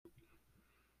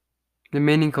The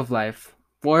meaning of life.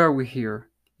 Why are we here?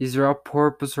 Is there a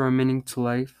purpose or a meaning to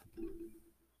life?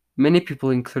 Many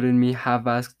people, including me, have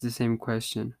asked the same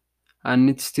question, and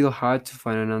it's still hard to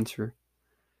find an answer.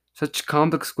 Such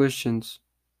complex questions.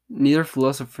 Neither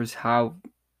philosophers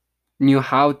knew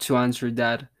how to answer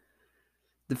that.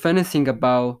 The funny thing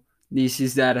about this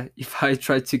is that if I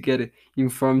try to get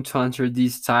informed to answer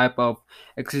this type of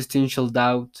existential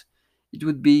doubt, it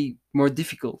would be more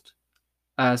difficult.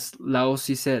 As Lao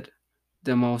Tzu said,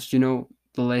 the most you know,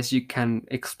 the less you can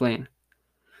explain.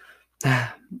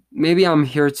 Maybe I'm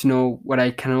here to know what I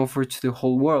can offer to the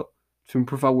whole world to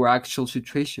improve our actual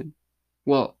situation.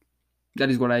 Well,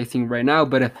 that is what I think right now,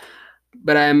 but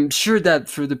I'm sure that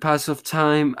through the pass of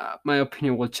time, my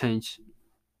opinion will change.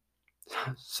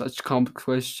 Such complex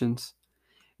questions.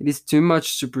 It is too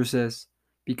much to process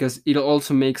because it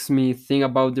also makes me think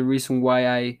about the reason why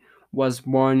I was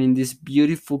born in this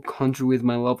beautiful country with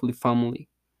my lovely family.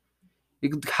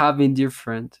 It could have been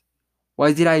different.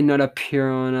 Why did I not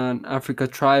appear on an Africa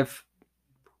tribe?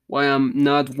 Why I'm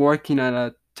not working at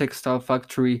a textile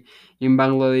factory in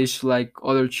Bangladesh like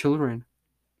other children?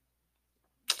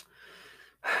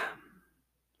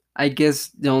 I guess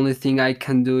the only thing I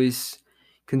can do is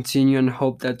continue and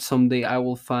hope that someday I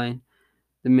will find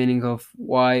the meaning of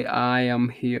why I am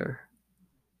here.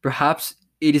 Perhaps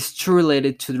it is too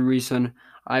related to the reason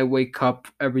I wake up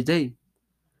every day.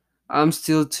 I'm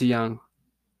still too young,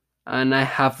 and I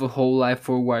have a whole life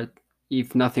forward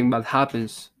if nothing bad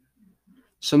happens.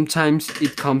 Sometimes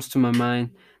it comes to my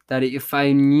mind that if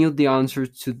I knew the answer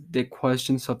to the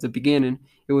questions of the beginning,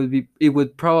 it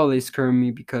would probably scare me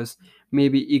because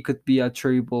maybe it could be a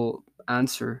terrible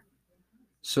answer.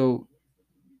 So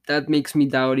that makes me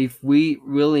doubt if we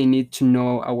really need to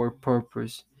know our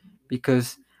purpose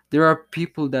because there are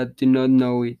people that do not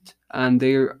know it and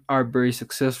they are very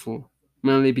successful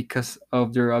mainly because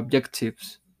of their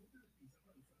objectives.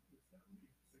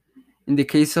 In the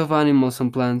case of animals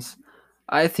and plants,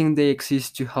 I think they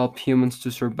exist to help humans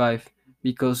to survive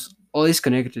because all is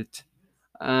connected.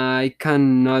 I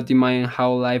cannot imagine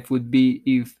how life would be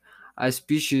if a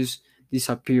species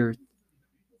disappeared.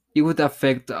 It would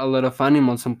affect a lot of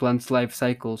animals and plants' life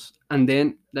cycles, and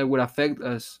then that would affect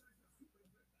us.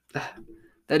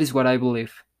 That is what I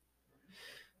believe.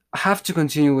 I have to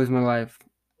continue with my life.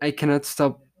 I cannot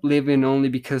stop living only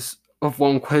because of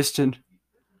one question.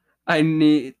 I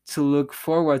need to look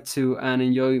forward to and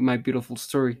enjoy my beautiful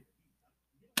story.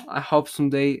 I hope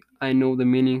someday I know the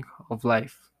meaning of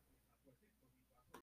life.